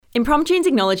Impromptunes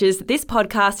acknowledges that this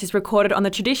podcast is recorded on the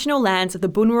traditional lands of the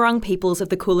Boonwurrung peoples of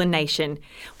the Kulin Nation.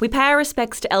 We pay our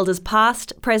respects to elders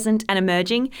past, present and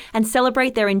emerging and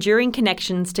celebrate their enduring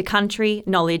connections to country,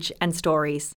 knowledge and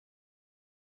stories.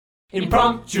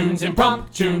 Impromptunes,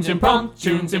 impromptunes,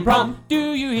 impromptunes, imprompt.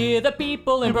 Do you hear the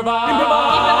people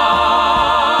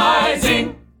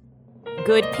improvising?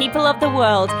 Good people of the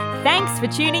world, thanks for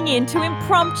tuning in to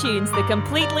Impromptunes, the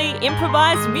completely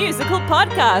improvised musical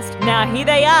podcast. Now here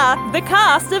they are, the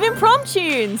cast of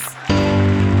Impromptunes.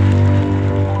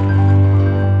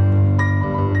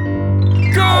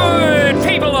 Good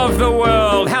people of the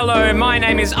world, hello, my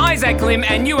name is Isaac Lim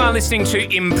and you are listening to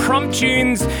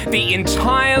Impromptunes, the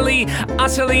entirely,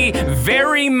 utterly,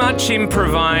 very much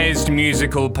improvised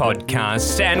musical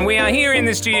podcast. And we are here in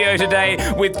the studio today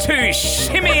with two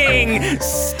shimmying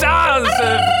stars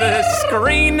of the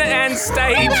screen and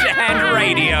stage and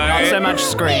radio. Not so much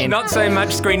screen. Not so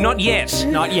much screen, not yet.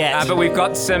 Not yet. But we've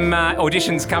got some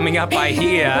auditions coming up, I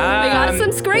hear. We got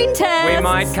some screen tests. We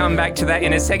might come back to that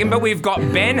in a second, but we've got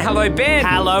Ben. Hello, Ben.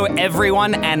 Hello,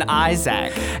 everyone, and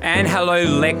Isaac. And hello,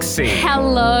 Lexi.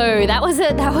 Hello. That was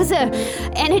a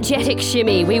energetic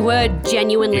shimmy. We were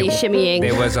genuinely shimmying.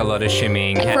 There was a lot of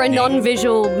shimmying For a happening.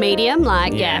 non-visual medium, we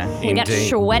got indeed.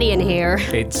 sweaty in here.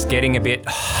 It's getting a bit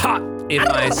hot, if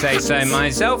I say so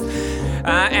myself.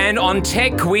 And on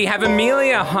tech, we have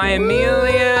Amelia. Hi,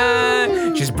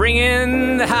 Amelia. She's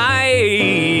bringing the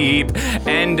hype.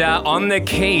 And on the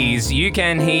keys, you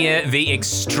can hear the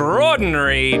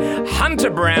extraordinary Hunter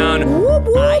Brown.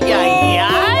 Away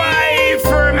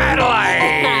from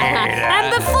Adelaide.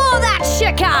 And before that,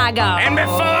 Chicago. And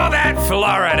before that,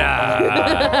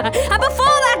 Florida. And before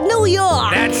that, New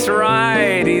York. That's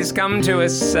right. He's come to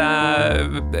us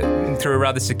through a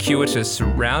rather circuitous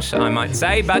route, I might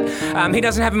say, but he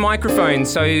doesn't have a microphone,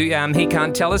 so he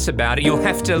can't tell us about it. You'll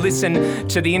have to listen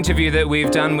to the interview that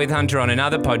we've done with Hunter on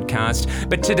another podcast.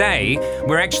 But today,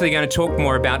 we're actually going to talk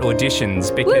more about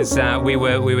auditions because we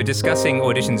were discussing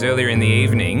auditions earlier in the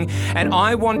evening, and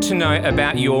I want to know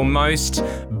about your most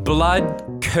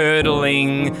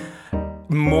blood-curdling,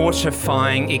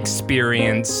 mortifying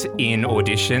experience in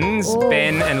auditions. Oh.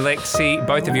 Ben and Lexi,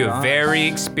 both of you are very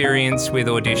experienced with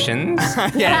auditions.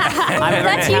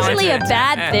 That's usually a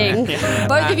bad thing.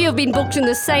 Both of you have been booked in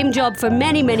the same job for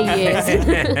many, many years.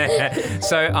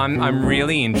 So I'm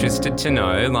really interested to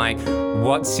know,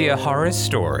 what's your horror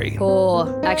story?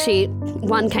 Actually,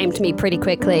 one came to me pretty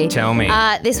quickly. Tell me.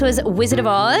 This was Wizard of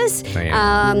Oz. Oh,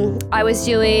 yeah. I was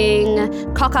doing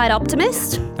Cockeyed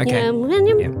Optimist. Okay.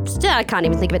 I can't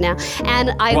even think of it now.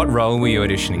 And What role were you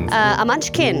auditioning for? a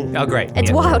munchkin. Oh, great. It's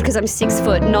Yeah. wild because I'm 6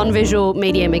 foot, non-visual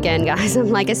medium again, guys.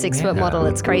 I'm like a 6 foot model.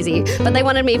 It's crazy. But they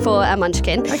wanted me for a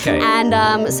munchkin. Okay. And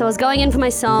so I was going in for my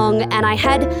song, and I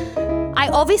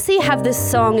obviously have this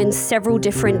song in several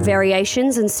different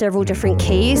variations and several different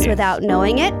keys without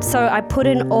knowing it. So I put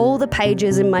in all the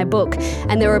pages in my book,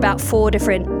 and there were about 4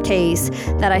 different keys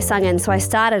that I sung in. So I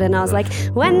started and I was like,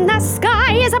 when the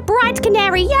sky is a bright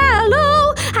canary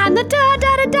yellow, and the da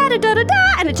da da da da da da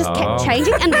da, and it just kept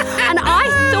changing. And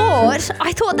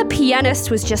I thought the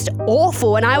pianist was just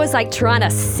awful, and I was like trying to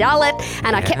sell it,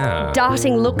 and I kept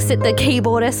darting looks at the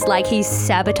keyboardist like he's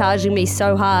sabotaging me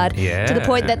so hard to the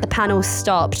point that the panel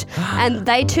stopped, and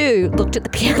they too looked at the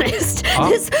pianist.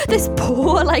 This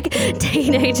poor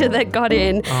teenager that got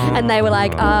in, and they were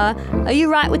like, "Are you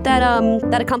right with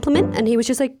that accompaniment?" And he was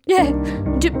just like, "Yeah,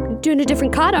 doing a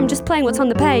different card. I'm just playing what's on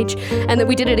the page." And then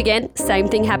we did it again. Same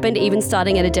thing happened, even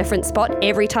starting at a different spot.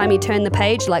 Every time he turned the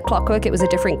page, like clockwork, it was a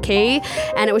different key,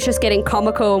 and it was just getting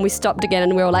comical. And we stopped again,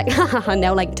 and we were like, and they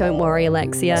were like, "Don't worry,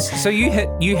 Alexia." So you had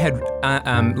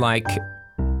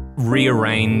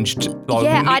rearranged.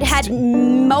 I'd had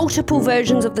multiple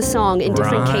versions of the song in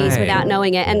different keys without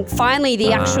knowing it. And finally,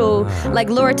 the actual,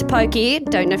 Laura Topoki,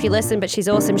 don't know if you listen, but she's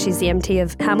awesome. She's the MT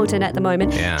of Hamilton at the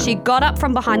moment. Yeah. She got up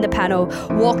from behind the panel,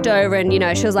 walked over, and,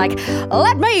 she was like,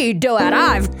 "Let me do it.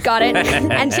 I've got it."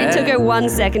 And she took her 1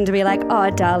 second to be like,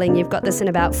 "Oh, darling, you've got this in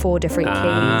about 4 different keys."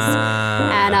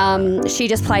 And she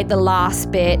just played the last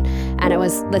bit, and it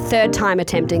was the 3rd time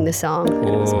attempting the song. And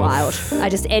it was wild. I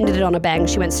just ended it on a bang.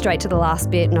 She went straight to the last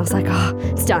bit, and I was like, "Oh,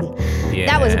 it's done." Yeah.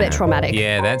 That was a bit traumatic.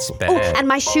 Yeah, that's bad. Oh, and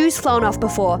my shoe's flown off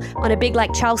before on a big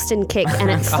Charleston kick,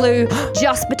 and it flew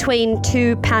just between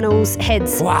 2 panels'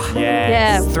 heads. Wow.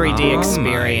 Yeah. 3D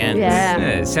experience. Yeah.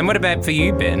 Yes. And what about for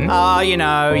you, Ben? Oh, you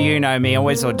know me,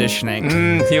 always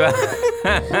auditioning. You are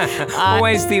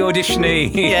always the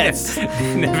auditionee. Yes.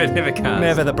 never cast.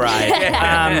 Never the bride.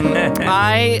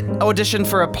 I auditioned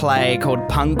for a play called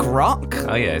Punk Rock.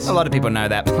 Oh, yes. A lot of people know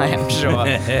that play, I'm sure.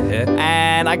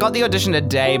 And I got the audition a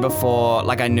day before,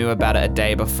 like I knew about it a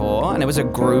day before, and it was a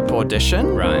group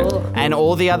audition. Right. And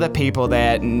all the other people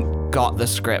there got the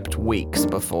script weeks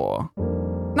before.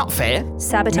 Not fair.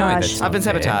 Sabotage. I've been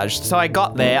sabotaged. So I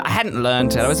got there. I hadn't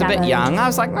learned it. I was a bit young. I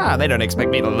was like, no, they don't expect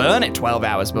me to learn it 12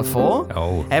 hours before.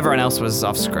 Oh. Everyone else was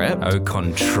off script. Au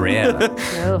contraire.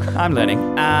 I'm learning.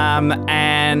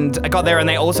 And I got there and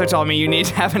they also told me you need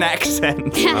to have an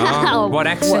accent. Oh, what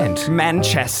accent?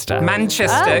 Manchester.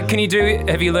 Manchester.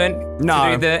 Have you learned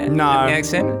No, to do the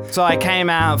accent? So I came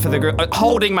out for the group,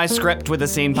 holding my script with a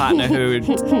scene partner who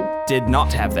did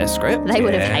not have their script. They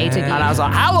would have hated you. And I was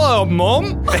like, hello,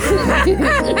 Mum.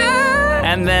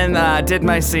 And then did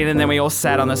my scene, and then we all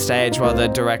sat on the stage while the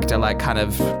director kind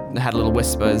of had little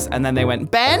whispers, and then they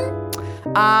went, Ben,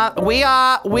 we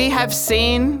have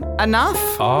seen enough.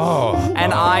 Oh.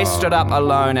 And I stood up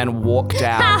alone and walked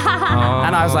out.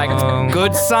 And I was like,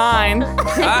 good sign. You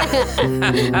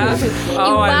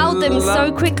wowed them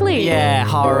so quickly. Yeah,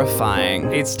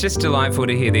 horrifying. It's just delightful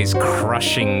to hear these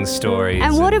crushing stories.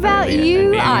 And what about you,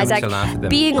 being able Isaac? to laugh at them.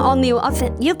 Being on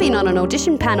you've been on an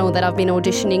audition panel that I've been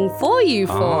auditioning for you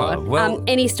for. well-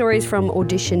 Any stories from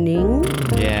auditioning?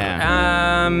 Yeah.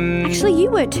 Actually, you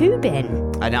were too, Ben.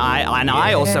 And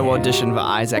I also auditioned for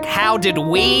Isaac. How did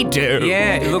we do?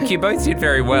 Yeah, look, you both did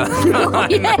very well.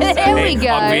 Yeah, there we go.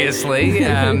 Obviously.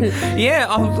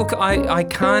 I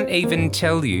can't even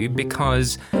tell you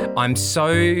because I'm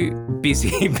so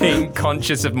busy being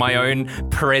conscious of my own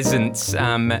presence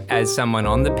as someone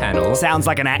on the panel. Sounds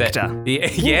like an that- actor.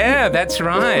 Yeah, that's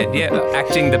right. Yeah,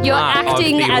 acting the You're part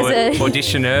acting of the as a-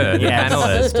 auditioner, the Yes.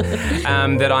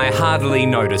 panelist, that I hardly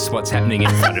notice what's happening in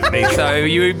front of me. So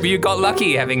you got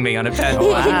lucky having me on a panel.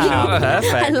 Wow,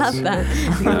 perfect. I love that.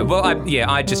 No, well,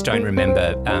 I just don't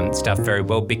remember stuff very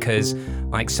well because,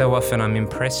 so often I'm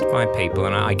impressed by people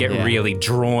and I get really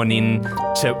drawn in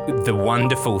to the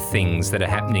wonderful things that are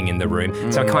happening in the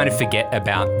room. So I kind of forget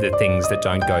about the things that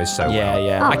don't go so well.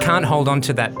 Yeah. I can't hold on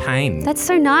to that pain. That's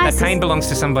so nice. That pain belongs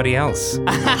to somebody else.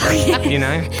 You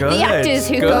know? Good. The actors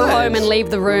who go home and leave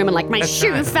the room and my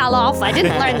shoe right. fell off. I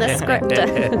didn't learn the script.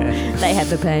 They have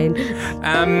the pain.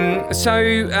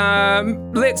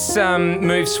 Let's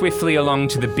move swiftly along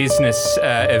to the business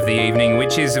of the evening,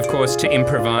 which is, of course, to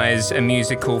improvise a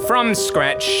musical from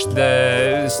scratch.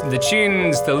 The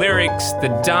tunes, the lyrics, the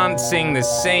dancing, the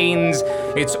scenes,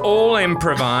 it's all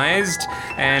improvised.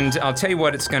 And I'll tell you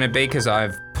what it's going to be because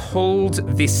I've pulled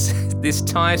this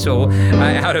title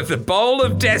out of the bowl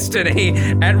of destiny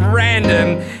at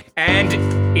random, and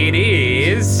it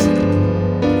is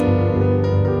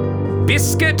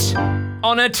Biscuit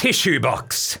on a Tissue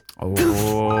Box.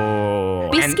 Oh.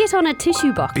 Biscuit on a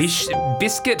tissue box.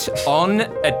 Biscuit on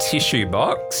a tissue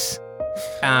box.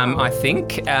 I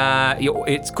think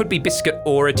it could be biscuit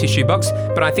or a tissue box,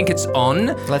 but I think it's on.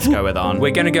 Let's go with on.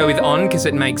 We're going to go with on because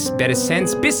it makes better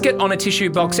sense. Biscuit on a tissue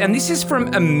box, and this is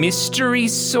from a mystery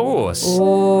source.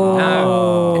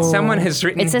 Someone has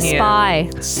written It's a here, spy.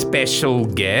 Special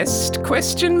guest,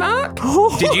 question mark?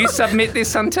 Did you submit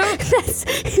this, Hunter?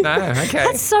 No, okay.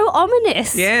 That's so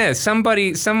ominous. Yeah,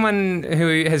 someone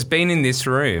who has been in this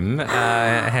room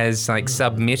has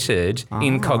submitted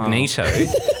incognito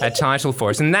a title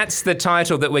for us, and that's the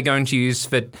title that we're going to use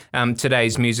for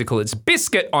today's musical. It's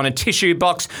Biscuit on a Tissue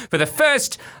Box for the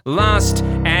first, last,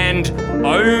 and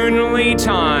only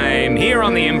time here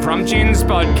on the Impromptunes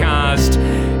podcast.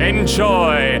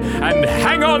 Enjoy and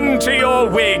hang on to your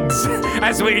wigs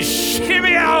as we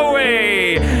shimmy our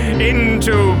way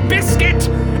into Biscuit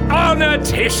on a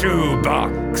Tissue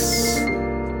Box.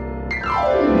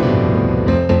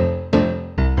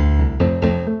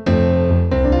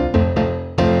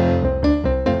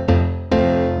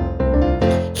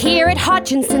 Here at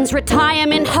Hodginson's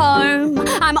retirement home,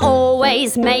 I'm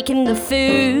always making the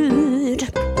food.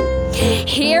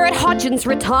 Here at Hodgins'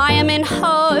 retirement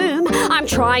home, I'm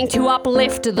trying to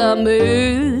uplift the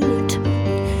mood.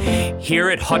 Here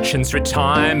at Hodgins'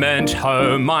 retirement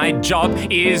home, my job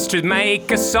is to make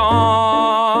a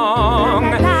song.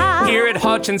 Here at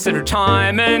Hodgins'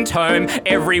 retirement home,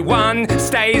 everyone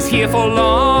stays here for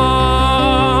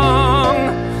long.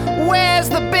 Where's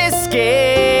the biscuits?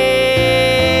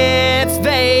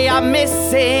 They are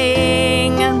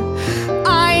missing.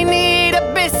 I need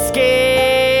a biscuit.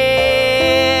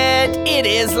 It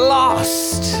is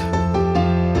lost.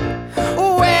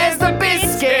 Where's the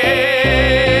biscuits?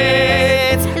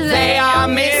 They are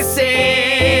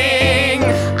missing.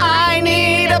 I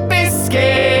need a biscuit.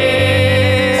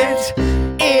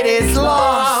 It is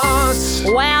lost.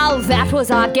 Well, that was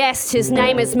our guest. His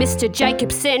name is Mr.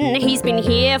 Jacobson. He's been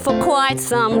here for quite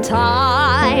some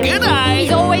time. Good day.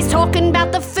 He's always talking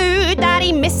about the food that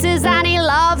he misses and he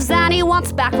loves and he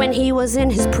wants back when he was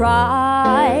in his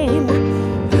prime.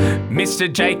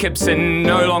 Mr. Jacobson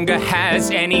no longer has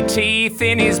any teeth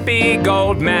in his big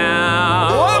old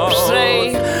mouth.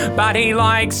 Whoopsie. But he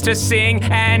likes to sing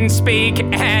and speak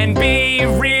and be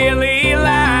really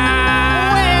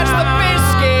loud. Where's the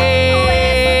biscuit?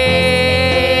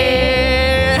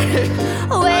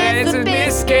 Where's the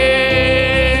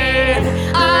biscuit?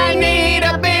 I need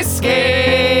a biscuit.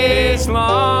 It's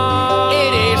lost.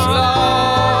 It is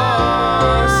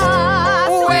lost.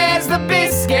 Where's the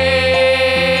biscuit?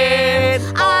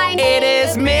 It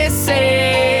is missing.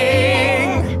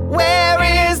 Where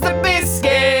is the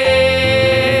biscuit?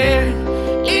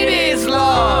 It is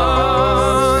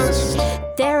lost.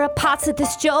 There are parts of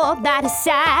this job that are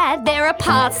sad. There are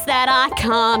parts that I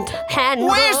can't handle.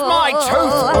 Where's my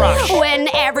toothbrush? When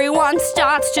everyone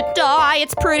starts to die,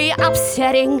 it's pretty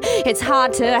upsetting. It's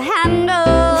hard to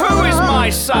handle. Who is my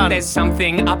son? There's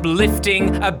something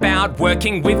uplifting about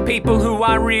working with people who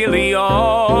are really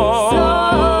old.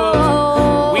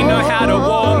 We know how to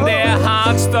warm their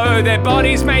hearts, though their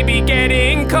bodies may be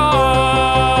getting cold.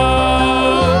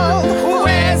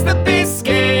 Where's the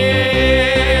biscuit?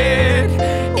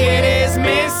 It is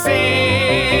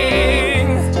missing.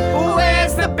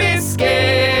 Where's the biscuit?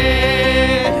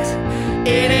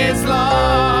 It is lost.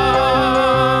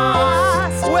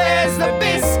 Where's the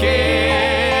biscuit?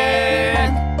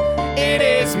 It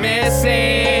is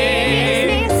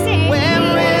missing.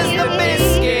 Where is the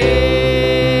biscuit?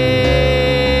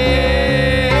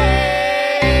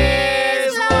 It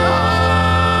is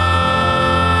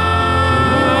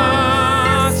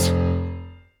lost.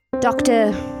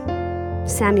 Dr.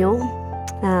 Samuel,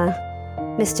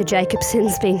 Mr.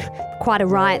 Jacobson's been quite a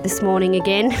riot this morning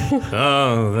again.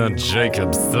 Oh, that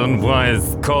Jacobson, why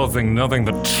is causing nothing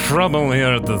but trouble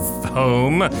here at this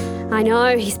home? I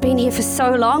know, he's been here for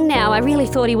so long now. I really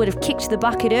thought he would have kicked the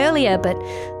bucket earlier, but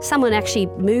someone actually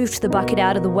moved the bucket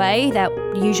out of the way. That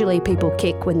usually people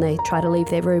kick when they try to leave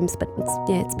their rooms, but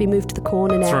it's been moved to the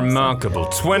corner now. It's remarkable.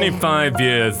 25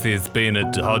 years he's been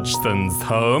at Hodgson's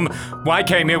home. Why, I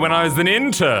came here when I was an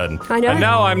intern. I know. And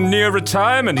now I'm near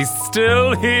retirement. He's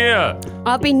still here.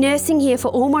 I've been nursing here for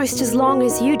almost as long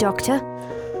as you, Doctor.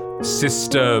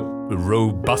 Sister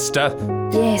Robusta,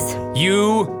 Yes.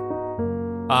 you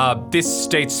are this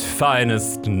state's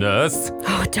finest nurse.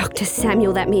 Oh, Dr.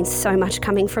 Samuel, that means so much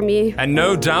coming from you. And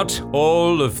no doubt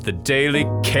all of the daily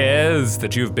cares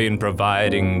that you've been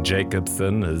providing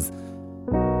Jacobson has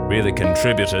really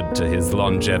contributed to his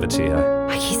longevity.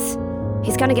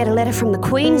 He's going to get a letter from the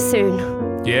Queen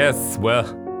soon. Yes, well,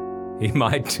 he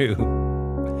might too.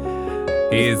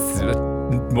 He's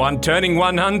turning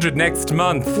 100 next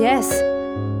month. Yes.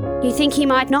 You think he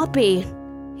might not be?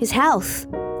 His health?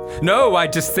 No, I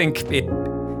just think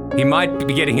he might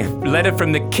be getting a letter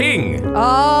from the king.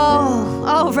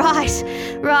 Oh, right.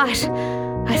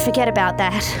 I forget about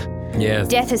that. Yes.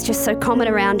 Death is just so common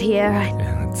around here.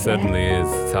 It certainly is.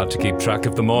 It's hard to keep track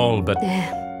of them all, but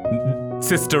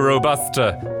Sister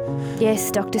Robusta,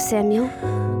 Yes, Dr. Samuel.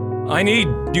 I need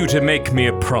you to make me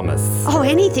a promise. Oh,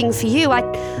 anything for you.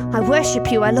 I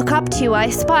worship you. I look up to you. I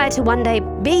aspire to one day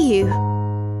be you.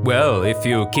 Well, if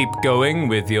you keep going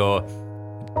with your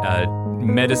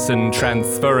medicine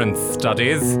transference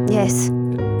studies, Yes.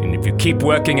 and if you keep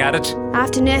working at it,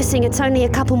 After nursing, it's only a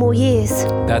couple more years.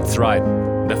 that's right.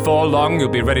 Before long, you'll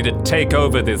be ready to take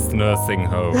over this nursing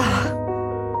home.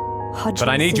 But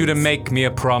I need you to make me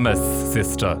a promise,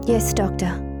 sister. Yes,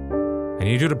 Doctor. I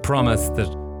need you to promise that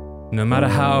no matter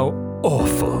how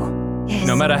awful, Yes.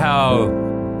 no matter how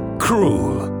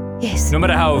cruel, Yes. no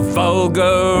matter how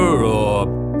vulgar or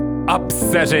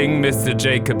upsetting Mr.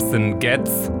 Jacobson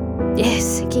gets,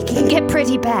 Yes, it can get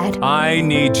pretty bad. I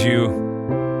need you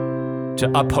to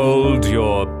uphold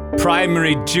your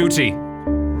primary duty,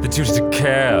 the duty to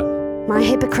care. My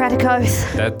Hippocratic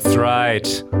oath. That's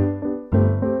right.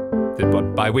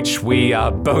 By which we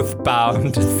are both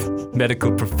bound as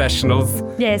medical professionals,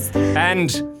 Yes.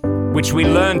 and which we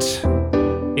learnt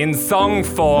in song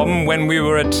form when we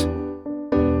were at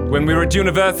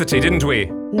university, didn't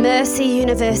we? Mercy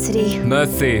University.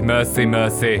 Mercy, mercy,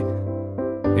 mercy.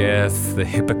 Yes, the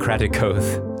Hippocratic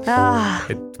Oath. Ah.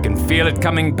 I can feel it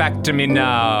coming back to me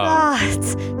now.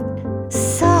 It's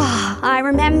so. I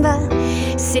remember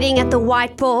sitting at the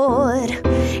whiteboard,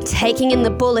 taking in the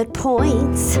bullet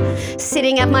points,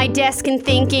 sitting at my desk and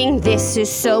thinking, this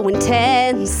is so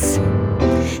intense.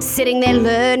 Sitting there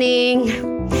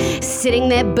learning, Sitting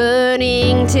there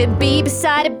burning to be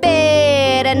beside a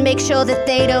bed and make sure that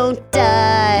they don't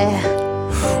die.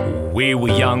 We were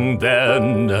young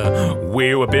then,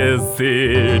 we were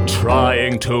busy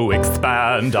trying to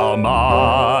expand our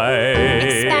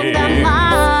minds. Expand our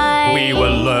minds. We were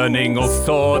learning all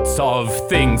sorts of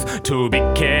things, to be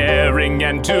caring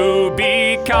and to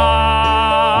be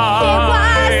kind. It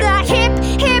was the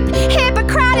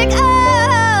Hippocratic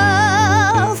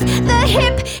oath. The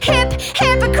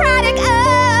Hippocratic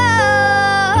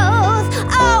oath.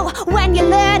 Oh, when you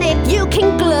learn it, you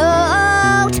can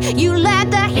gloat. You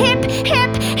learned the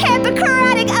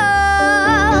Hippocratic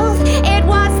oath. It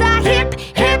was the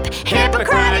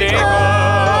Hippocratic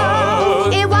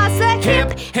oath. It was the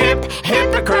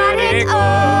Hippocratic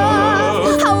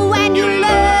oath. Oh, when you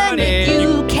learn it,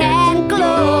 you can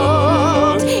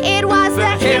gloat. It was the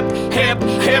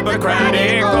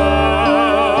Hippocratic oath.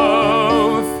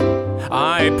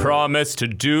 I promise to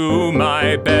do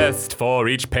my best for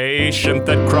each patient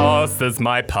that crosses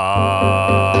my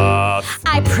path.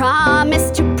 I promise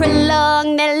to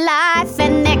prolong their life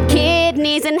and their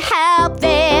kidneys and help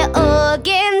their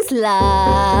organs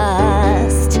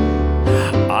last.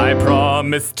 I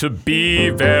promise to be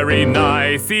very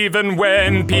nice even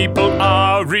when people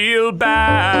are real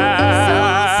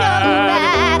bad. So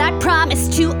bad. I promise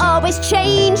to always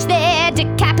change their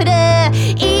decapita,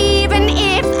 even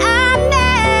if I'm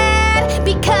mad,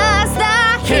 because the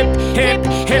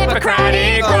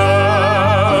Hippocratic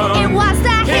oath. It was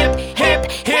the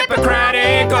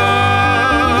Hippocratic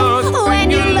oath. When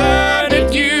you learn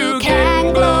it, you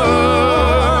can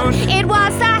gloat. It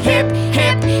was the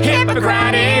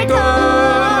Hippocratic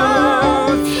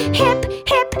oath.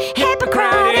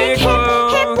 Hippocratic.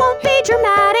 Hip won't be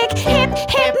dramatic. Hip,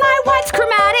 my white's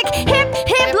chromatic. Hip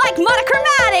like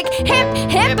monochromatic. Hip,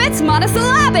 it's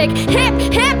monosyllabic. Hip,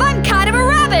 I'm kind of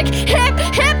Arabic. Hip,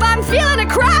 I'm feeling a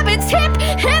crab. It's hip,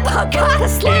 I gotta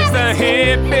slap. It's the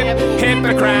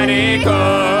Hippocratic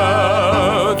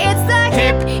oath. It's the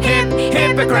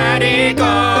Hippocratic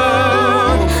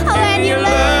oath. When you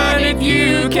learn it,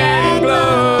 you can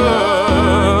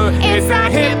gloat. It's the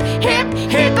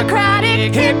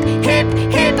Hippocratic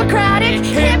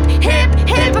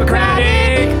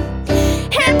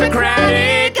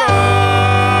Hippocratic oath.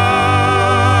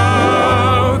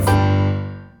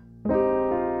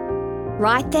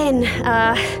 Right then,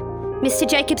 Mr.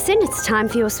 Jacobson, it's time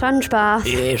for your sponge bath.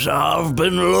 Yes, I've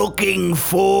been looking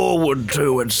forward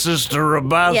to it, Sister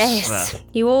Robusta. Yes,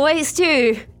 you always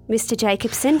do, Mr.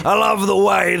 Jacobson. I love the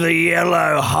way the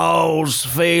yellow holes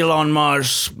feel on my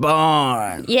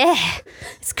spine. Yeah,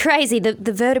 it's crazy.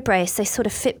 The vertebrae, they sort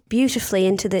of fit beautifully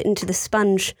into the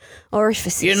sponge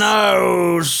orifices. You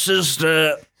know,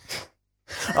 Sister,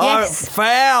 I Yes.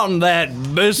 found that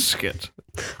biscuit.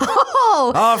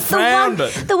 Oh, I found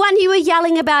it. The one you were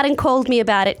yelling about and called me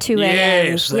about at 2 a.m.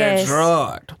 Yes, that's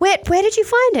right. Where did you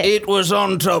find it? It was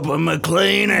on top of my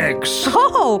Kleenex.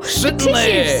 Oh, Sitting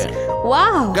tissues. there.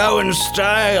 Wow. Going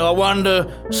stale. I wonder,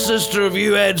 Sister, have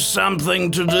you had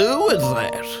something to do with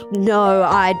that? No,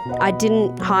 I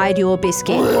didn't hide your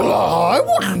biscuit. Well, I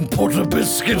wouldn't put a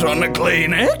biscuit on a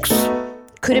Kleenex.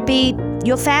 Could it be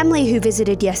your family who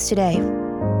visited yesterday?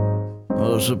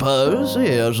 I suppose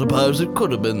it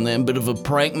could have been them. Bit of a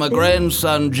prank. My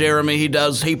grandson, Jeremy, he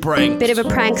pranks. Bit of a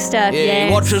prankster. Yeah,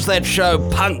 he watches that show,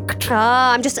 Punked.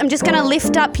 I'm just gonna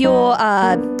lift up your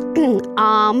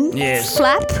arm Yes.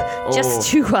 flap just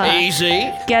to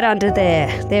Easy. get under there.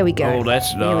 There we go. Oh,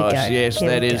 that's There we nice. go. Yes, There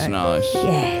that we is go. nice.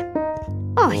 Yeah.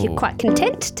 Oh, you're quite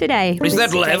content today. Is that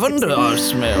Mr. lavender Jacobson. I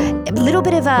smell? A little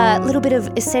bit of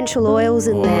essential oils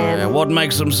in Yeah, there. what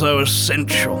makes them so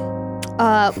essential?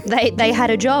 They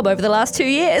had a job over the last 2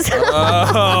 years.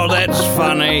 Oh, that's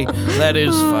funny. That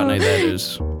is funny. That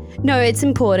is. No, it's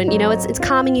important. You know, it's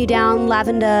calming you down.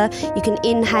 Lavender, you can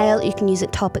inhale. You can use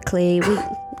it topically.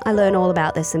 I learn all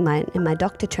about this in my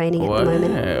doctor training at the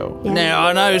moment. Yeah. Now,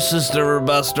 I know, Sister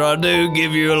Robusta, I do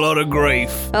give you a lot of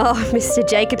grief. Oh, Mr.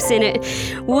 Jacobson, it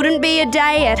wouldn't be a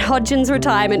day at Hodgins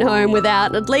Retirement Home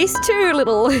without at least 2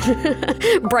 little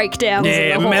breakdowns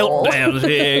Yeah, in the hall. meltdowns.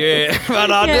 Yeah.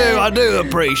 But I do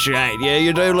appreciate you.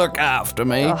 You do look after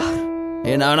me. Oh.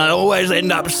 You know, and I always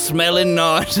end up smelling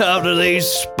nice after these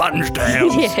sponge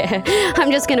towels. Yeah,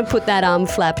 I'm just going to put that arm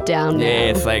flap down now.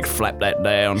 Yeah, thanks. Flap that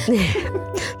down.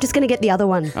 Just going to get the other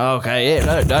one. Okay, yeah,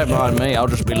 no, don't mind me. I'll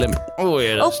just be limp. Oh,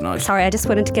 yeah, that's nice. Sorry, I just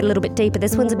wanted to get a little bit deeper.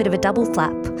 This one's a bit of a double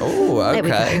flap. Oh, There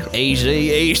we okay. go.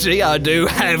 Easy. I do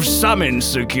have some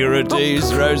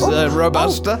insecurities,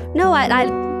 Robusta. No,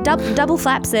 double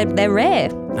flaps, they're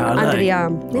rare under they? the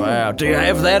arm. Yeah. Wow, do you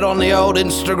have that on the old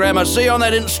Instagram? I see on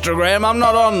that Instagram, I'm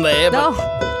not on there, but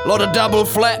Oh, Lot of double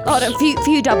flaps. A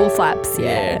few double flaps,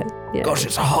 yeah. Gosh,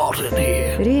 it's hot in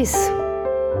here. It is.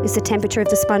 Is the temperature of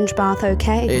the sponge bath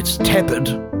okay? It's tepid.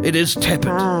 It is tepid.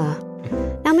 Ah.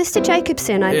 Now, Mr.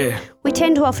 Jacobson, we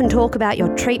tend to often talk about your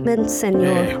treatments and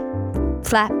your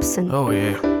flaps, and Oh,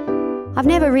 yeah. I've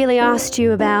never really asked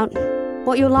you about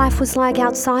what your life was like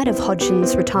outside of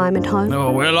Hodgson's retirement home.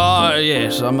 Oh, well,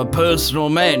 yes, I'm a personal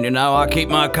man, you know. I keep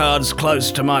my cards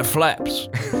close to my flaps.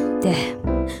 There.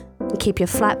 You keep your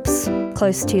flaps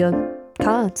close to your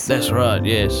cards. That's right,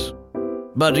 yes.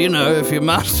 But, you know, if you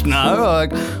must know,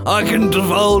 I can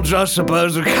divulge, I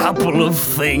suppose, a couple of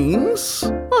things.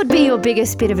 What would be your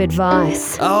biggest bit of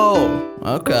advice? Oh,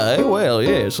 okay. Well,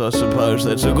 yes, I suppose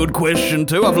that's a good question,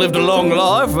 too. I've lived a long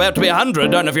life, about to be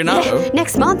 100, don't know if you know.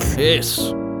 Next month? Yes.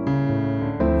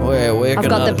 Where I've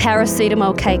got the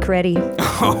paracetamol cake ready.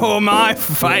 Oh, my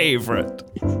favourite.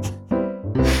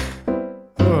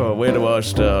 Oh, where do I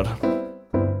start?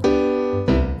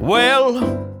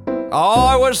 Well,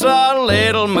 I was a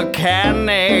little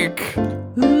mechanic,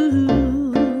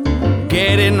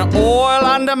 getting oil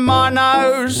under my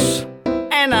nose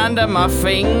and under my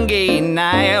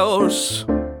fingernails.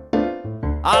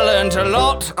 I learned a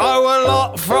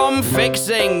lot from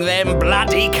fixing them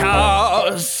bloody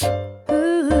cars.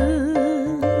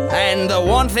 And the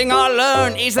one thing I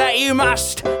learned is that you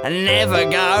must never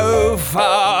go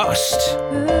fast.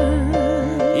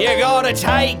 You gotta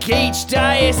take each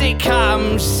day as it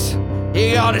comes.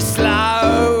 You gotta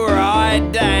slow right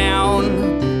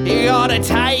down. You gotta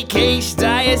take each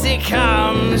day as it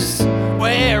comes.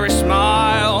 Wear a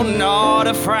smile, not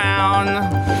a frown.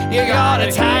 You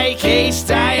gotta take each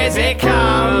day as it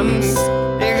comes.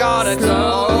 You gotta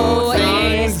slow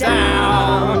things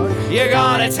down. You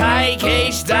gotta take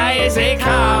each day as it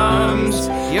comes.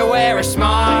 You wear a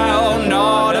smile,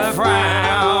 not a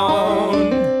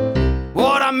frown.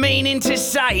 What I'm meaning to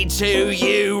say to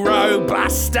you,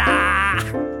 Robusta,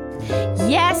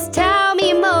 Yes, tell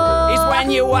me more. is when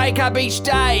you wake up each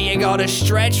day, you gotta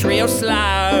stretch real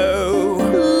slow.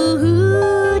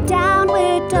 Ooh,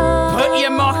 downward dog. Put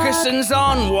your moccasins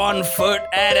on 1 foot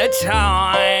at a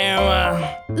time.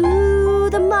 Ooh,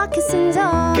 the moccasins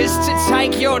on. 'Cause to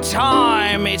take your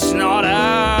time, it's not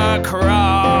a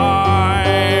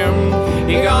crime.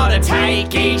 You gotta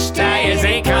take each day as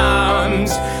it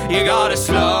comes. You gotta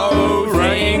slow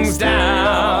things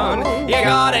down. You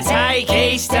gotta take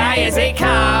each day as it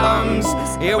comes.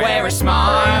 You wear a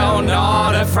smile,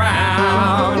 not a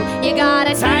frown. You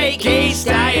gotta Take each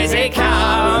day as it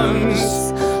comes.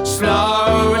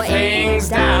 Slow things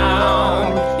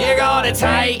down. You gotta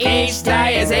take each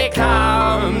day as it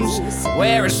comes.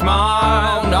 Wear a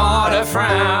smile, not a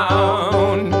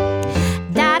frown.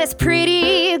 That is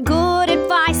pretty good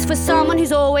advice for someone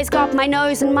who's always got my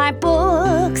nose in my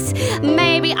books.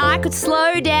 Maybe I could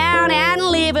slow down and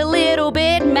live a little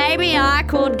bit. Maybe I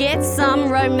could get some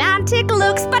romantic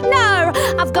looks. But no,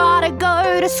 I've gotta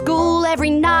go to school every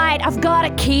night. I've gotta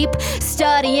keep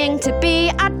studying to be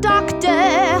a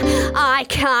doctor. I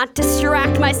can't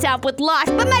distract myself with life,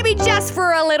 but maybe just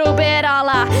for a little bit I'll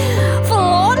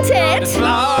flaunt it.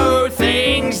 Slow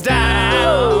things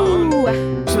down.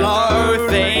 Ooh. Slow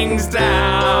things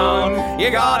down. You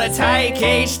gotta take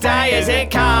each day as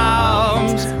it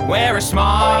comes. Wear a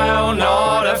smile,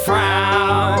 not a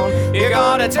frown. You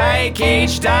gotta take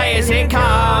each day as it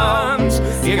comes.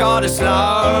 You gotta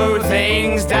slow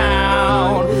things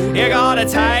down. You gotta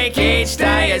take each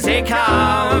day as it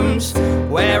comes.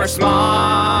 Wear a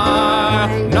smile,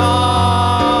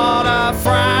 not a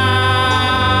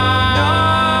frown.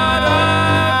 Not a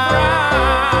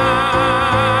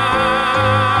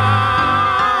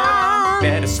frown.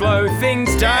 Better slow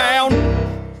things down.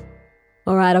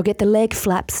 All right, I'll get the leg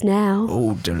flaps now.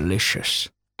 Oh, delicious.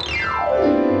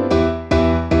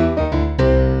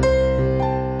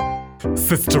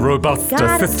 Sister Robusta,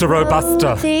 Gotta Sister slow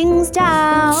Robusta. things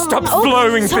down. Stop Oh,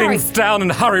 slowing sorry. things down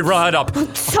and hurry right up.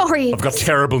 Sorry. I've got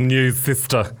terrible news,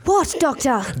 sister. What,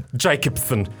 Doctor?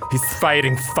 Jacobson, he's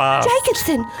fading fast.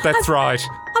 Jacobson. That's right.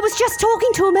 I was just talking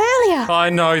to him earlier. I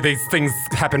know these things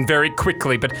happen very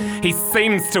quickly, but he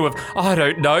seems to have, I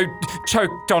don't know,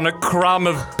 choked on a crumb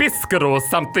of biscuit or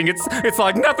something. It's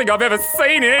like nothing I've ever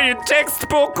seen in any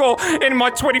textbook or in my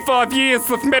 25 years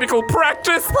of medical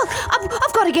practice. Well,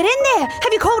 I've got got to get in there.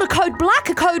 Have you called a code black,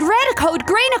 a code red, a code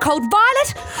green, a code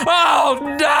violet? Oh,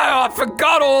 no, I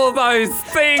forgot all those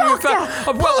things.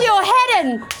 Doctor, pull your head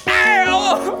in.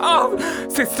 Oh,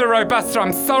 Sister Robusta,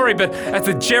 I'm sorry, but as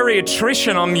a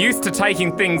geriatrician, I'm used to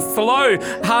taking things slow.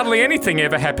 Hardly anything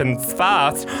ever happens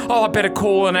fast. Oh, I better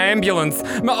call an ambulance.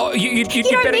 You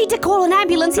don't need to call an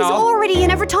ambulance. He's already in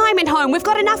a retirement home. We've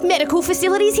got enough medical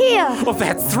facilities here. Well,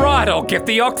 that's right. I'll get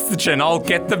the oxygen. I'll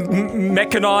get the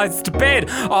mechanised bed.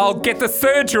 I'll get the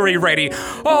surgery ready.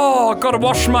 Oh, I've got to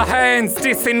wash my hands,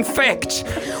 disinfect.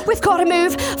 We've got to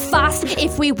move fast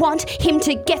if we want him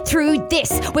to get through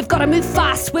this. We've got to move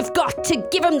fast. We've got to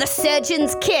give him the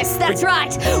surgeon's kiss. That's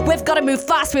right. We've got to move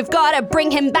fast. We've got to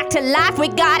bring him back to life. We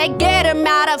got to get him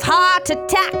out of heart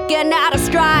attack and out of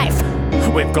strife.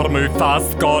 We've got to move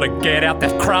fast, gotta get out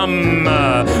that crumb.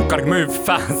 Gotta move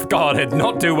fast, gotta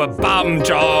not do a bum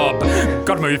job.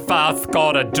 Gotta move fast,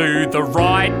 gotta do the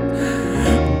right.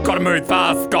 Gotta move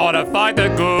fast, gotta fight the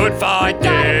good fight,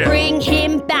 yeah. Gotta bring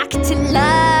him back to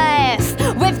life.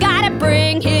 We've gotta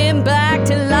bring him back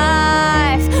to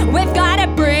life. We've gotta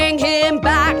bring him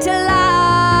back to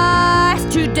life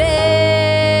today.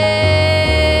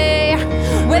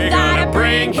 We've gotta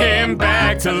bring him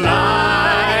back to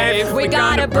life. We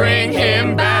gotta bring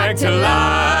him back to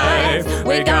life.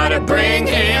 We gotta bring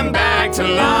him back to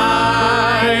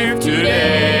life today.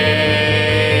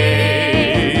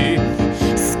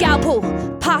 Scalpel,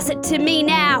 pass it to me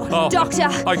now. Oh, Doctor,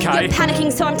 okay. You're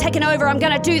panicking, so I'm taking over. I'm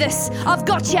gonna do this. I've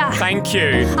got ya. Thank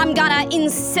you. I'm gonna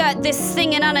insert this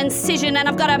thing in an incision, and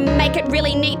I've gotta make it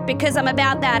really neat because I'm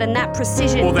about that and that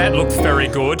precision. Well, that looks very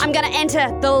good. I'm gonna enter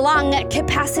the lung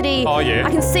capacity. Oh, yeah. I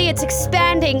can see it's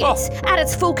expanding. Oh. It's at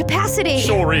its full capacity.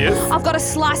 Sure is. I've got to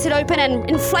slice it open and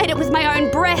inflate it with my own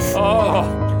breath. Oh,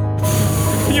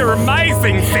 you're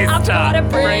amazing, sister. I've gotta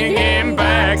bring him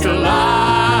back to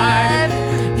life.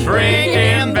 Bring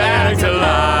him back to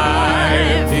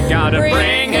life. You gotta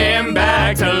bring him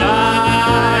back to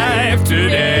life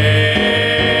today.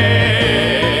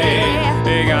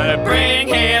 You gotta bring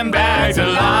him back to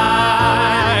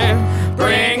life.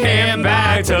 Bring him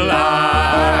back to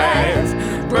life.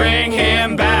 Bring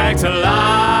him back to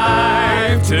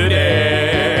life today.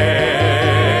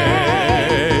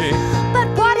 But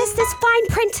what is this fine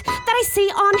print that I see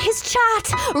on his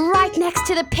chart, right next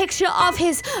to the picture of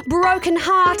his broken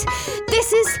heart?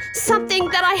 This is something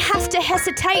that I have to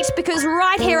hesitate because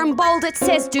right here in bold it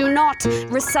says do not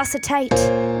resuscitate.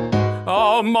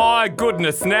 Oh my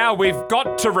goodness, now we've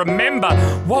got to remember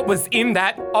what was in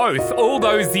that oath all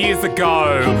those years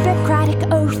ago. Hippocratic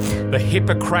oath. The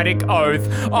Hippocratic Oath.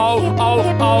 Oh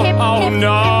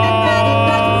no.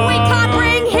 We can't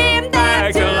bring him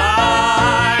back to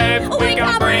life. We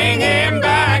can't bring him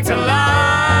back to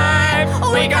life.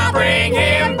 We can't bring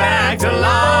him back to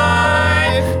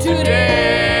life today.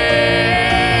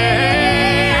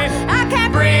 I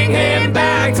can't Bring him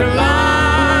back to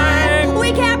life.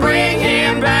 We can't Bring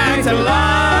him back to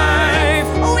life.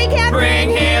 We can't Bring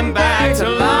him back to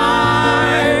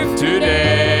life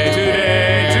today.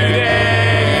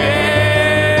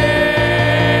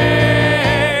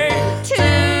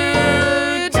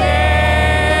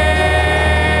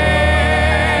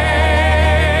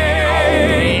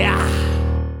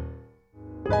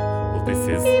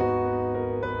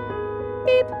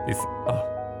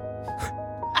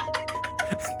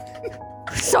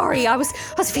 Sorry, I was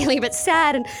feeling a bit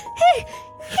sad and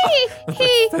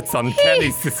That's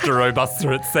uncanny, Sister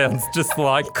Robusta. It sounds just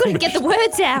like couldn't get the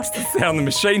words out. the sound the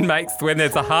machine makes when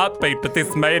there's a heartbeat, but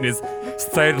this man is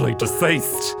sadly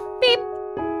deceased. Beep,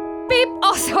 beep.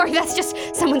 Oh, sorry, that's just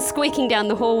someone squeaking down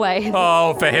the hallway.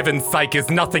 Oh, for heaven's sake, is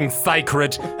nothing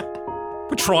sacred.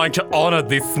 We're trying to honour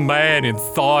this man in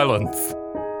silence.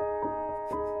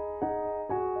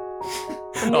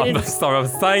 I'm sorry, I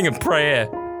was saying a prayer.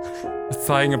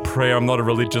 I'm not a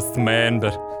religious man,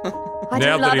 but I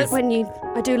do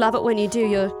love it when you do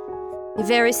your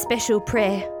very special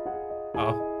prayer.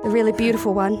 Oh. The really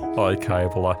beautiful one. Okay,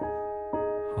 well,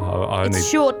 I only... It's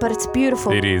short, but it's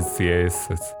beautiful. It is, yes.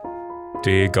 It's,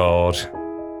 dear God,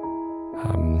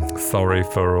 sorry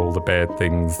for all the bad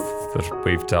things that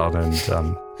we've done, and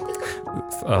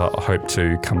I hope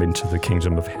to come into the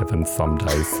kingdom of heaven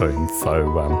someday soon.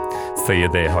 So, see you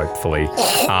there, hopefully.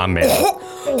 Amen.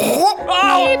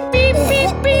 Beep, beep,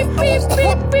 beep, beep, beep,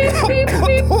 beep, beep, beep,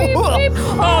 beep, beep, beep.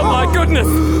 Oh my goodness!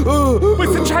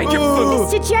 Mr. Jacobson!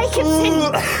 Mr. Jacobson!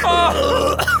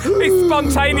 Oh, he's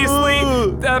spontaneously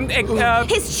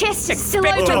His chest is still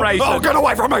open. expectorated. Oh, get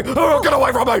away from me! Oh, get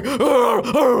away from me!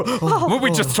 Well,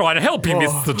 we're just trying to help you,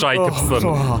 Mr.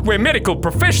 Jacobson. We're medical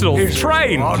professionals,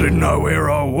 trained. I didn't know where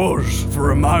I was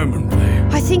for a moment there.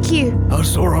 I think you I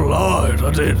saw a light,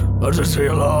 I did. I just see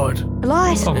a light.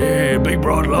 lied. Yeah, big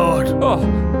bright light.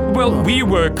 Oh, well, we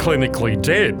were clinically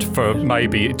dead for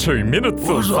maybe 2 minutes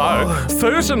or so.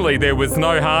 Certainly there was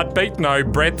no heartbeat, no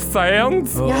breath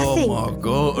sounds. Nothing. Oh my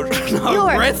God. No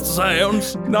You're- breath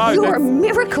sounds. No, You're a that's-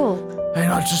 miracle.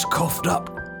 And I just coughed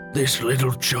up this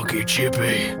little chucky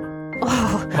chippy.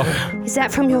 Is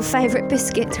that from your favourite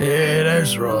biscuit? Yeah,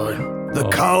 that's right. The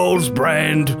Coles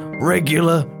brand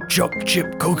regular choc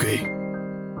chip cookie.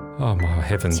 oh my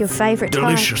heavens. It's your favourite type.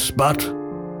 Delicious, but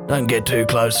don't get too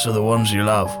close to the ones you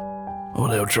love, or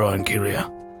they'll try and kill you.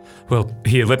 Well,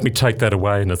 here, let me take that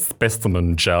away in a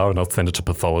specimen jar and I'll send it to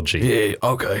pathology. Yeah,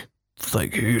 okay.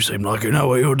 Thank you. You seem like you know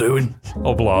what you're doing.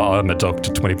 Oh, well, I'm a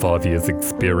doctor, 25 years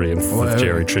experience with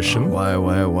geriatrician.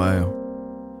 Wow.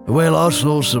 Well, I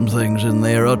saw some things in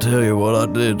there. I'll tell you what I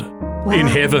did. In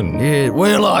heaven. Yeah,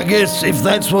 well, I guess if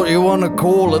that's what you want to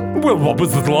call it. Well, what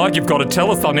was it like? You've got to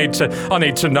tell us. I need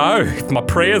to know if my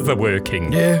prayers are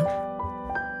working. Yeah.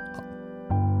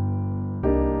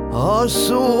 I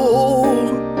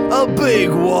saw a big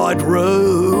white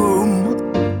room.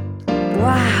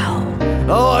 Wow.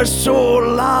 I saw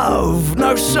love,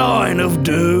 no sign of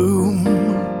doom.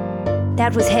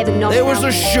 That was heaven, not There was hell.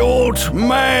 a short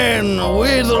man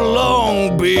with a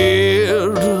long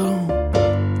beard.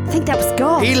 I think that was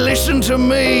God. He listened to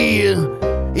me,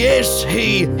 yes,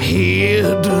 he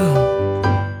heard.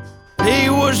 He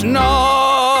was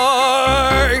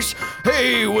nice,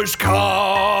 he was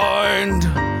kind.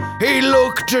 He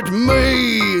looked at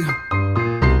me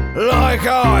like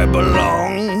I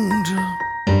belonged.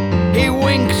 He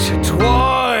winked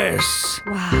twice.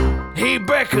 Wow. He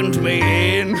beckoned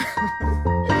me in.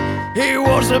 He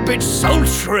was a bit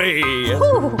sultry,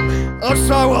 Ooh.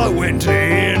 so I went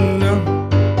in.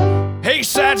 He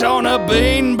sat on a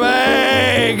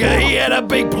beanbag. He had a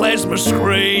big plasma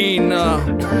screen.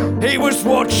 He was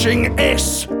watching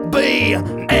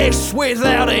SBS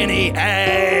without any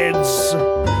ads.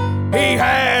 He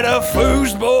had a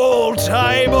foosball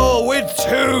table with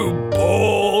 2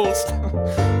 balls.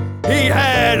 He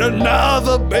had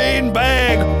another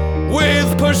beanbag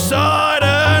with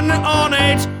Poseidon on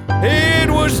it. It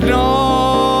was nice.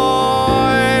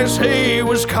 He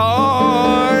was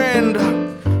kind.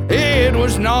 It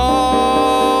was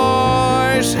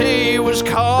nice. He was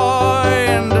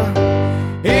kind.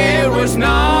 It was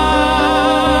nice.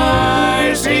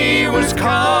 He was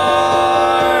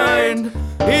kind.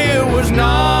 It was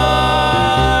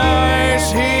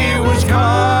nice. He was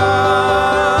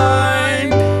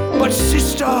kind. But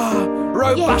Sister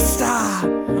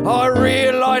Robusta, I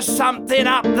realised something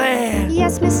up there.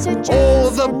 Yes, Mr. Jones. All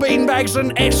the beanbags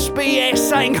and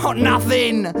SBS ain't got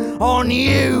nothing on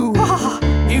you.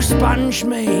 You sponge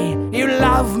me, you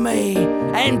love me,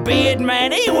 and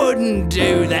Beardman, he wouldn't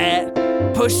do that.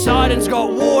 Poseidon's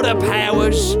got water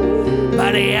powers,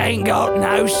 but he ain't got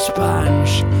no sponge.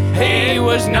 He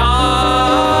was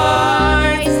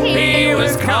nice, he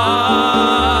was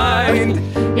kind,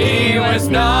 he was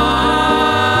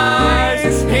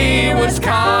nice, he was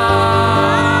kind.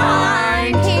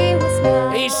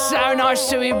 He's so nice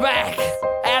to be back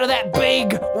out of that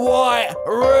big white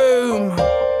room.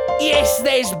 Yes,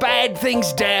 there's bad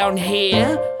things down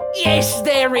here. Yes,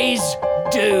 there is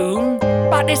doom.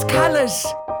 But there's colours.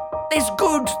 There's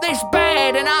good, there's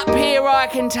bad, and up here I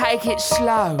can take it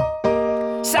slow.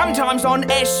 Sometimes on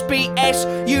SBS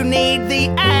you need the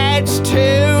ads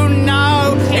to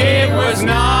know. It was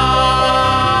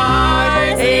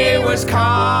nice. It was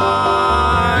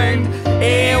kind.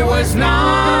 It was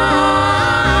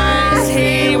nice.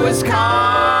 He was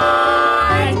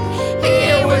kind.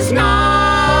 It was nice.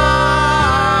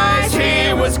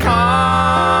 He was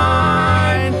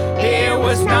kind. It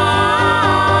was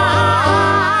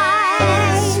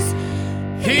nice.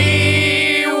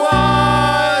 He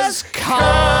was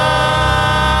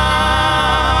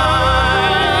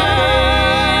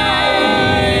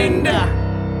kind.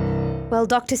 Well,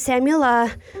 Dr. Samuel, I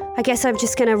guess I'm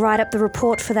just going to write up the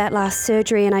report for that last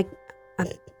surgery, and I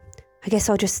guess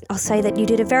I'll say that you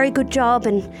did a very good job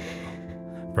and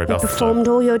you performed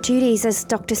all your duties as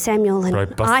Dr. Samuel, and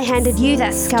Robusta. I handed you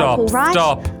that scalpel, right?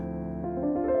 Stop.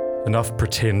 Enough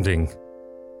pretending.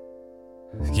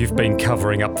 You've been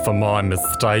covering up for my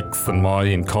mistakes and my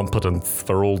incompetence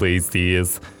for all these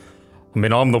years. I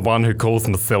mean, I'm the one who calls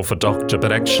myself a doctor,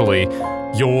 but actually,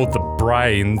 you're the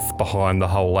brains behind the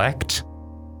whole act.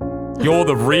 You're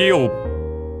the real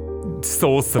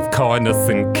source of kindness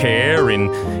and care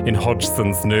in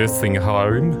Hodgson's nursing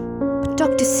home.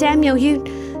 Dr. Samuel,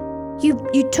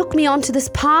 you took me onto this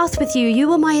path with you. You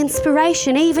were my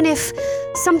inspiration, even if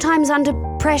sometimes under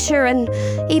pressure and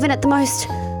even at the most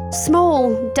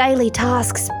small daily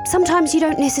tasks, sometimes you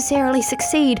don't necessarily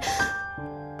succeed.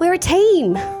 We're a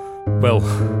team. Well,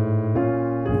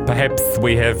 perhaps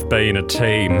we have been a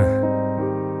team,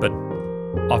 but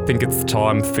I think it's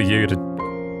time for you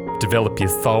to develop your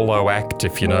solo act,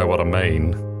 if you know what I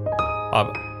mean.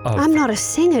 I'm not a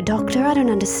singer, Doctor. I don't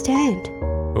understand.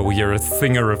 Well, you're a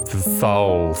singer of the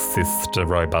soul, Sister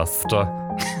Robusta.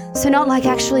 So not like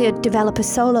actually develop a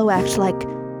solo act, like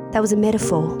that was a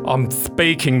metaphor. I'm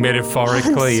speaking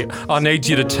metaphorically. I need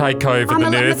you to take over the I'm a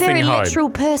nursing very home. literal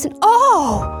person.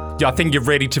 Oh! Yeah, I think you're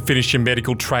ready to finish your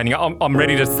medical training. I'm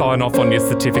ready to sign off on your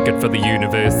certificate for the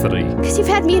university. Because you've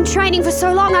had me in training for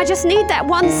so long, I just need that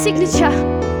one signature.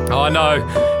 I know,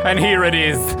 and here it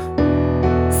is.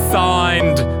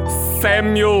 Signed,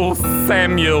 Samuel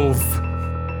Samuels.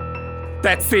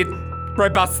 That's it,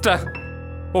 Robusta.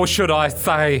 Or should I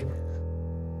say,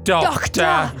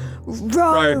 Dr.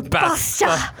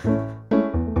 Robusta.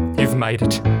 You've made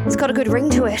it. It's got a good ring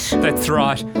to it. That's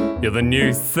right. You're the new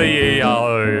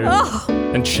CEO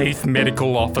and Chief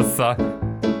Medical Officer.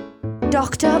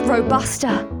 Dr.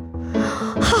 Robusta.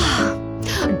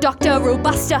 Dr.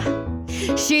 Robusta.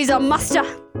 She's a muster.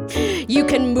 You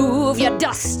can move your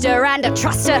duster and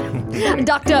trust her.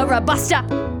 Dr. Robusta.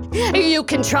 You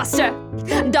can trust her.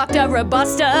 Dr.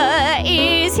 Robusta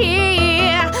is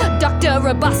here. Dr.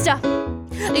 Robusta.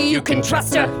 You can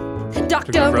trust her.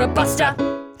 Dr. Robusta.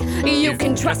 You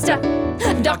can trust her.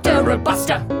 Dr.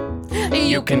 Robusta.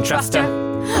 You can trust her.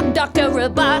 Dr.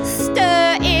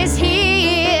 Robusta is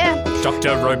here.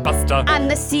 Dr. Robusta. I'm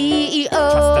the CEO.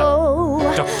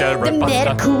 Dr. The Robusta.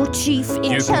 medical chief in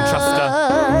You charge. can trust her.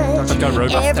 Dr.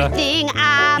 Robusta. Everything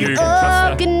I'm You can trust her.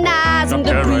 organizing,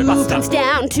 the Dr. Robusta. blueprints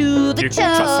down to the You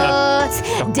can trust her. charts.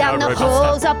 Dr. Down the Robusta.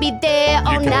 halls, I'll be there all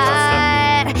can trust her.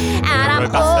 night. And I'm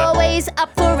Robusta. always up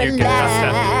for a You can trust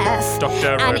her. laugh. Dr.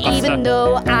 And Robusta. even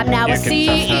though I'm now You a can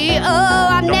trust her. CEO,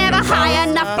 I'm Dr. never high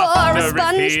Robusta. enough for a Dr.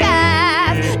 sponge Robusta.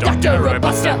 bath. Dr.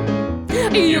 Robusta.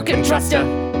 You can trust her.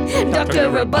 Dr.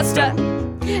 Robusta.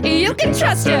 You can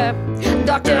trust her.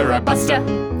 Dr. Robusta.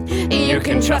 You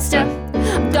can trust her.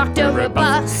 Dr.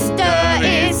 Robusta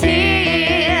is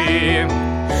here.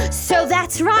 So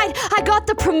that's right, I got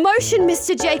the promotion,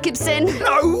 Mr. Jacobson.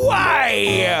 No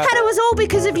way! And it was all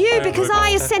because of you, because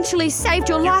I Robusta. essentially saved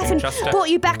your life can and trust her. brought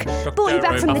you back from the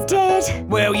Robusta. dead.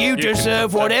 Well, you can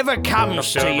deserve trust her. whatever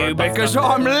comes Dr. to you Robusta. because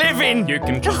I'm living. You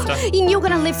can trust her. And you're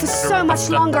gonna live for so much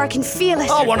Robusta. longer, I can feel it.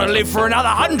 I want to live for another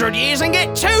 100 years and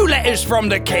get 2 letters from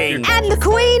the king. And the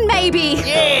Queen, maybe.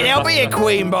 Yeah, there'll be a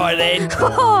queen by then.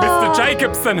 Mr.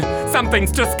 Jacobson,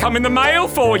 something's just come in the mail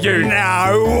for you.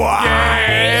 No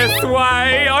way! Yes,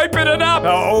 way. Open it up.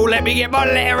 Oh, let me get my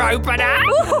letter opener.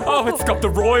 Oh, it's got the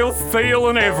royal seal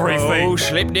and everything. Oh,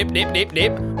 slip, dip, dip, dip,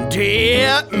 dip.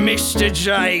 Dear Mr.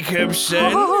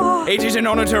 Jacobson, it is an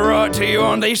honour to write to you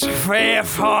on this fair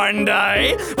fine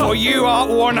day, for you are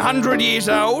 100 years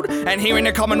old, and here in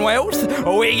the Commonwealth,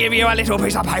 we give you a little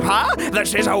piece of paper that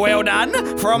says, well done,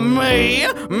 from me,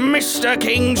 Mr.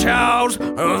 King Charles III.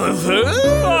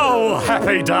 Oh,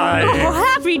 happy day. Oh,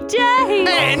 happy day.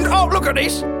 And, oh, look at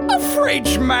this, a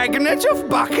fridge magnet of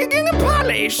Buckingham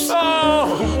Palace.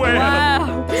 Oh, well.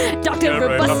 Wow. Dr.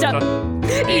 Robusta.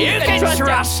 You can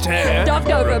trust her.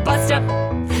 Dr. Robusta.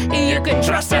 You can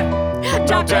trust her.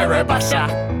 Dr. Robusta.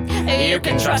 You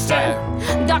can trust her.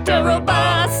 Dr.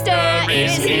 Robusta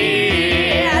is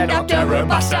here. Dr.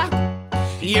 Robusta.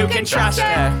 You can trust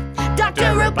her.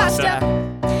 Dr. Robusta.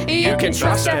 You can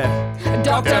trust her.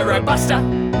 Dr. Robusta.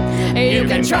 You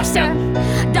can trust her.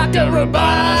 Dr.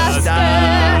 Robusta.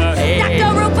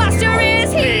 Dr. Robusta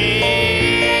is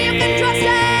here. You can trust her.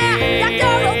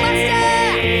 Dr. Robusta.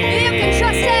 You can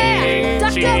trust her.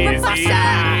 Dr. Robusta.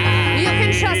 You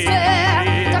can trust her.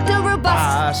 Dr.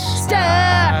 Robusta.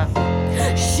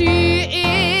 She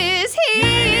is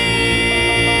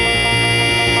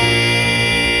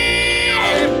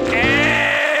here.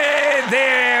 And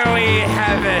there we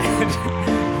have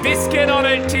it. Biscuit on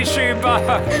a tissue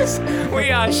box.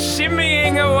 We are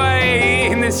shimmying away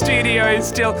in the studio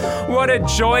still. What a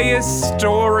joyous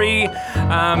story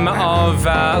of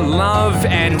love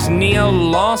and near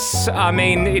loss. I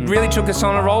mean, it really took us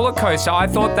on a roller coaster. I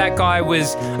thought that guy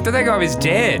was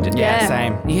dead. Yeah,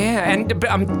 same. Yeah, and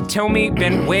but, tell me,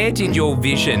 Ben, where did your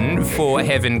vision for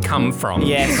heaven come from?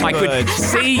 Yes, I could good.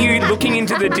 see you looking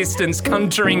into the distance,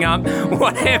 conjuring up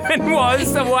what heaven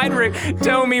was, the white room.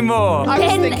 Tell me more.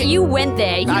 Ben, you went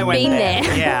there. You've I went been there.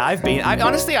 Yeah, I've been.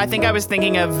 Honestly, I think I was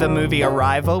thinking of the movie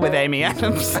Arrival with Amy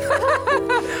Adams.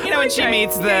 You know, when she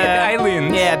meets the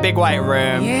aliens. Yeah, big white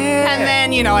room. Yeah. And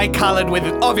then, I coloured with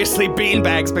obviously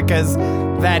beanbags because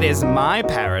That is my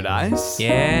paradise. Yeah.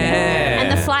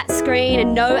 And the flat screen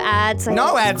and no ads. Like,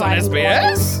 No ads on quite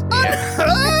SBS?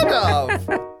 Unheard of.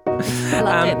 I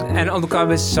loved it. And look, I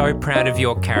was so proud of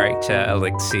your character,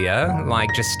 Alexia, like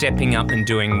just stepping up and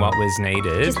doing what was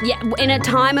needed. Yeah, in a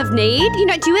time of need. You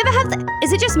know, do you ever have,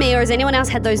 is it just me or has anyone else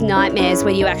had those nightmares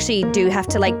where you actually do have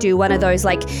to like do one of those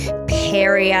like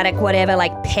periodic whatever,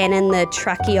 like pen in the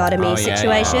tracheotomy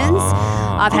situations?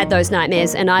 I've had those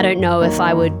nightmares and I don't know if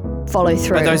I would follow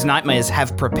through. But those nightmares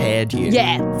have prepared you.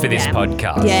 Yeah. For this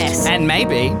podcast. Yes. And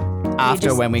maybe after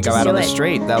just- when we go just out on do the it.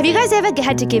 street, they'll Have you guys ever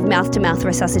had to give mouth-to-mouth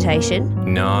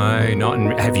resuscitation? No, not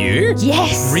in, have you?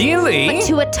 Yes. Really?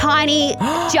 To a tiny,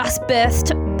 just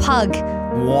birthed pug.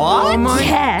 What? Oh my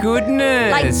Yeah.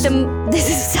 goodness. Like this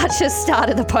is such a start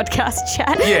of the podcast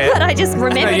chat, Yeah. but I just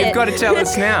remembered No, you've it. got to tell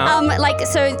us now.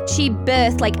 So she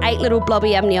birthed like 8 little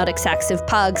blobby amniotic sacs of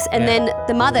pugs, and then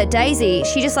the mother Daisy,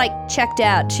 she just like checked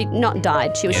out. She not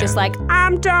died. She was just like,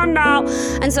 I'm done now.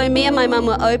 And so me and my mum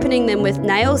were opening them with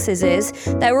nail scissors.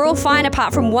 They were all fine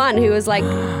apart from one who was like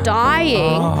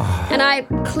dying, and I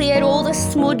cleared all the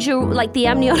smudge, like the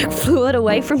amniotic fluid,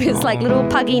 away from his like little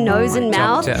puggy nose and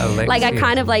mouth. Dr. Alexia. Like I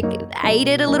kind of like ate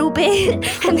it a little bit,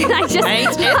 and then I just Ate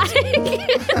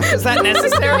Is that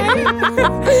necessary?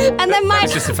 and then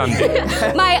It's just a fun bit.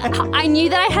 I knew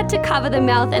that I had to cover the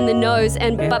mouth and the nose,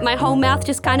 but my whole mouth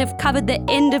just kind of covered the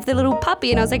end of the little puppy,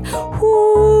 and I was like,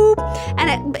 whoop,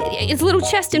 and its little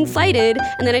chest inflated,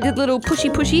 and then I did little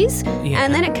pushies,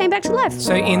 and then it came back to life.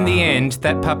 So in the end,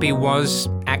 that puppy was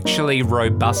actually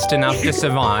robust enough to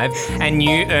survive, and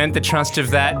you earned the trust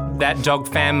of that dog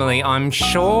family, I'm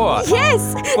sure.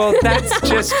 Yes. Well, that's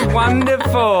just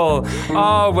wonderful.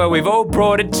 Oh, well, we've all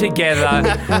brought it together.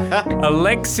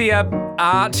 Alexia,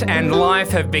 art and life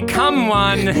have become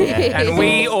one, and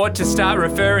we ought to start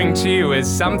referring to you as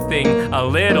something a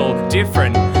little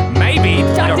different. Maybe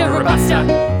Dr. Robusta.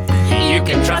 You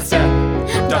can trust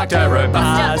her. Dr.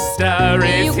 Robusta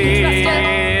is You can trust her.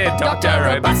 here. Dr.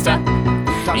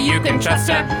 Robusta. You can trust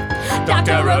her.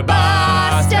 Dr.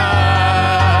 Robusta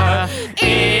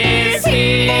is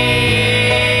here.